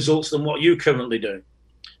greater results than what you currently do.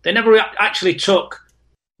 They never actually took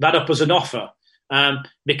that up as an offer,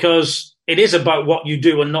 because it is about what you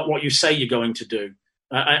do and not what you say you're going to do,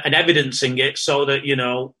 and evidencing it so that,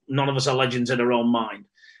 none of us are legends in our own mind.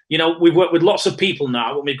 We've worked with lots of people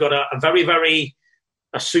now, and we've got a very, very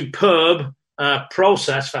superb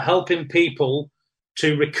process for helping people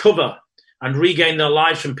to recover and regain their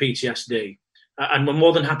lives from PTSD. And we're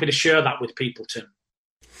more than happy to share that with people, Tim.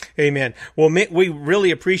 Amen. Well, Mick, we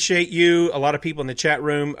really appreciate you. A lot of people in the chat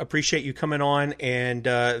room appreciate you coming on and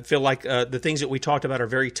feel like the things that we talked about are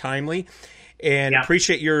very timely. and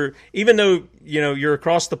appreciate even though, you're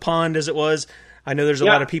across the pond as it was, I know there's a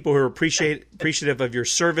lot of people who are appreciative of your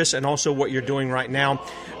service and also what you're doing right now.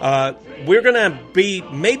 We're going to be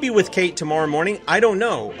maybe with Kate tomorrow morning. I don't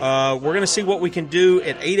know. We're going to see what we can do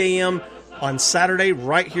at 8 a.m. on Saturday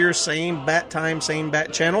right here, same bat time, same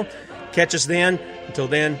bat channel. Catch us then. Until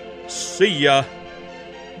then, see ya.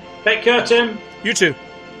 Take care, Tim. You too.